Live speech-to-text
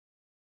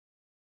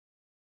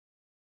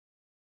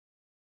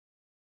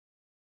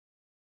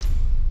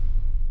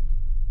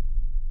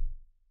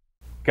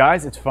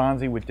Guys, it's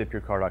Fonzie with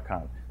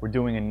DipYourCar.com. We're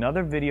doing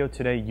another video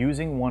today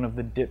using one of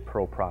the Dip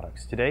Pro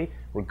products. Today,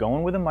 we're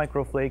going with a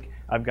microflake.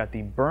 I've got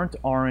the burnt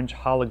orange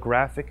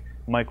holographic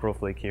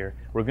microflake here.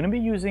 We're going to be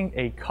using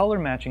a color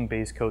matching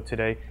base coat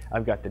today.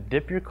 I've got the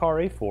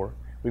DipYourCar A4.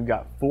 We've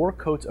got 4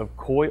 coats of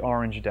koi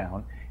orange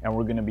down, and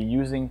we're going to be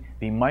using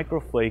the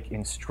microflake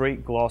in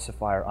straight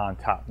glossifier on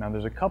top. Now,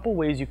 there's a couple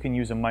ways you can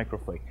use a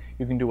microflake.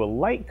 You can do a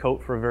light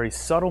coat for a very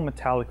subtle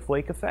metallic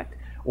flake effect,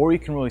 or you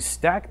can really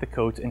stack the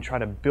coats and try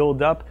to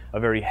build up a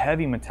very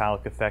heavy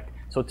metallic effect.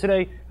 So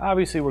today,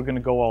 obviously, we're going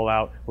to go all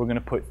out. We're going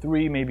to put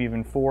 3, maybe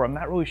even 4. I'm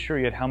not really sure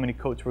yet how many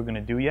coats we're going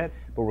to do yet,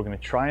 but we're going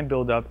to try and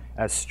build up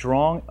as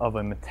strong of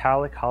a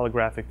metallic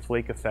holographic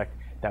flake effect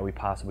that we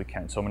possibly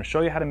can. So I'm going to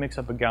show you how to mix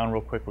up a gallon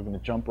real quick. We're going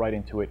to jump right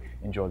into it.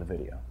 Enjoy the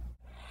video.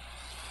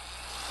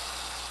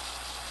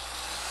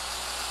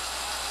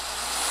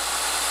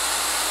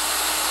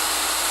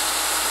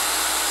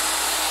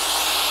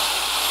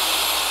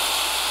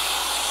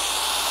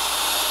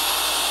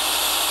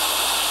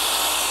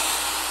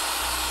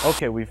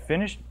 Okay, we've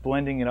finished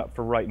blending it up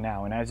for right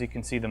now, and as you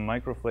can see, the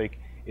microflake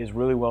is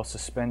really well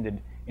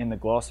suspended in the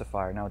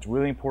glossifier. Now, it's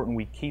really important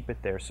we keep it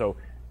there. So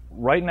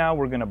right now,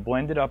 we're going to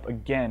blend it up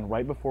again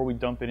right before we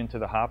dump it into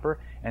the hopper,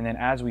 and then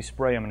as we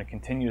spray, I'm going to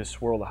continue to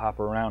swirl the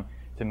hopper around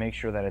to make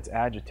sure that it's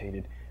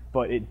agitated.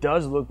 But it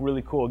does look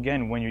really cool.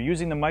 Again, when you're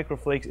using the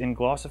microflakes in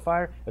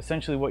glossifier,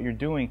 essentially what you're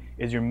doing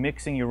is you're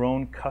mixing your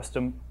own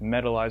custom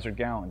metallizer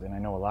gallons. And I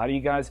know a lot of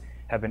you guys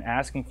have been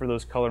asking for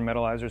those color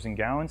metallizers in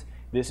gallons.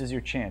 This is your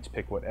chance.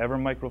 Pick whatever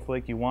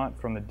microflake you want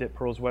from the Dip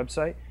Pro's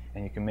website,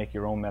 and you can make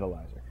your own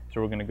metallizer.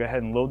 So we're going to go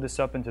ahead and load this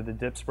up into the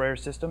dip sprayer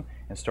system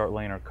and start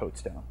laying our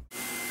coats down.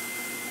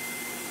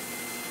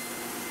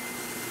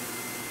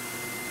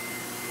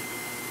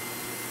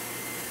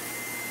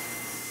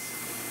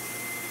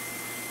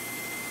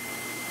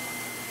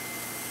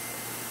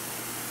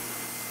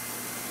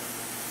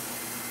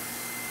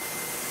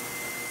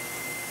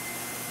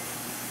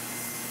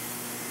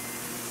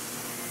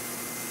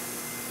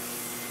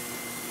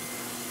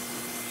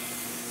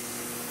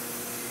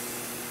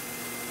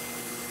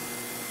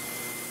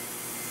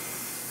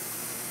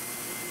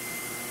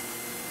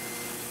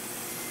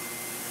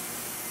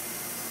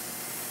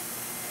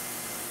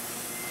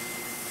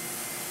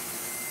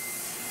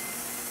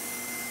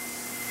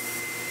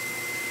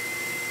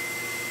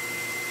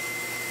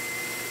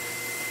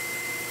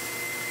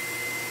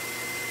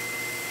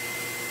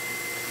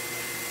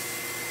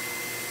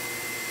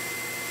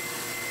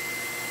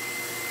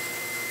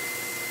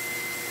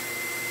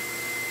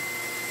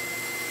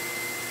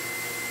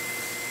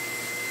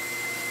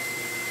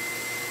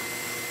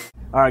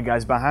 Alright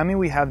guys, behind me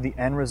we have the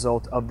end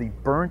result of the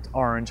burnt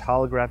orange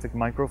holographic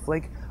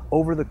microflake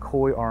over the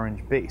koi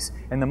orange base.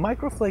 And the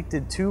microflake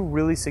did 2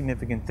 really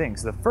significant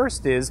things. The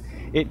first is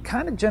it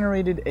kind of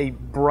generated a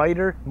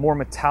brighter, more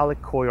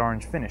metallic koi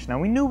orange finish. Now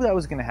we knew that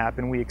was going to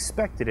happen, we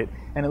expected it,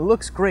 and it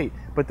looks great.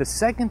 But the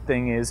second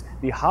thing is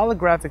the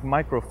holographic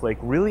microflake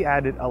really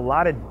added a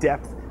lot of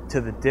depth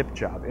to the dip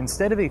job.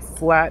 Instead of a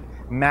flat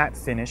matte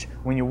finish,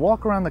 when you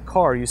walk around the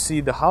car, you see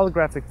the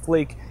holographic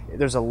flake.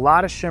 There's a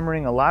lot of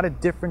shimmering, a lot of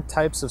different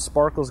types of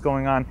sparkles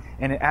going on,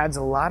 and it adds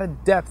a lot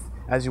of depth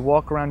as you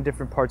walk around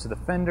different parts of the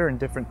fender and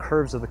different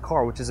curves of the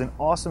car, which is an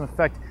awesome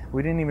effect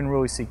we didn't even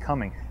really see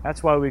coming.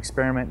 That's why we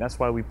experiment, that's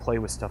why we play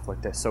with stuff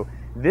like this. So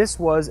this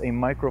was a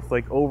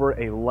microflake over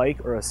a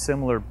like or a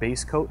similar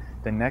base coat.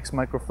 The next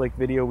microflake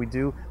video we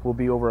do will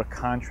be over a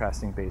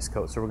contrasting base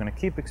coat. So we're going to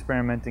keep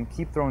experimenting,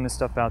 keep throwing this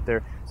stuff out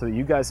there so that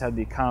you guys have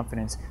the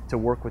confidence to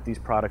work with these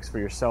products for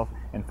yourself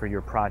and for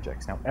your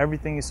projects. Now,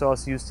 everything you saw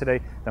us use today,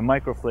 the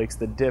microflakes,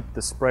 the dip,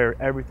 the sprayer,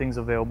 everything's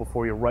available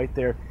for you right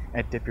there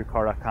at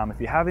DipYourCar.com.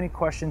 If you have any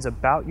questions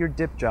about your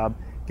dip job,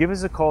 give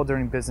us a call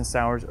during business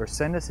hours or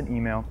send us an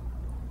email,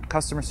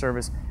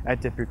 CustomerService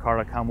at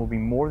DipYourCar.com. We'll be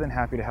more than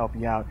happy to help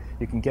you out.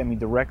 You can get me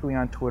directly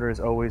on Twitter as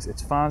always.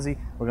 It's Fonzie.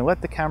 We're going to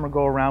let the camera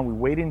go around. We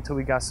waited until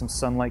we got some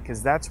sunlight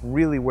because that's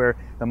really where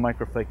the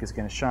microflake is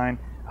going to shine.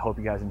 I hope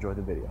you guys enjoyed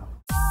the video.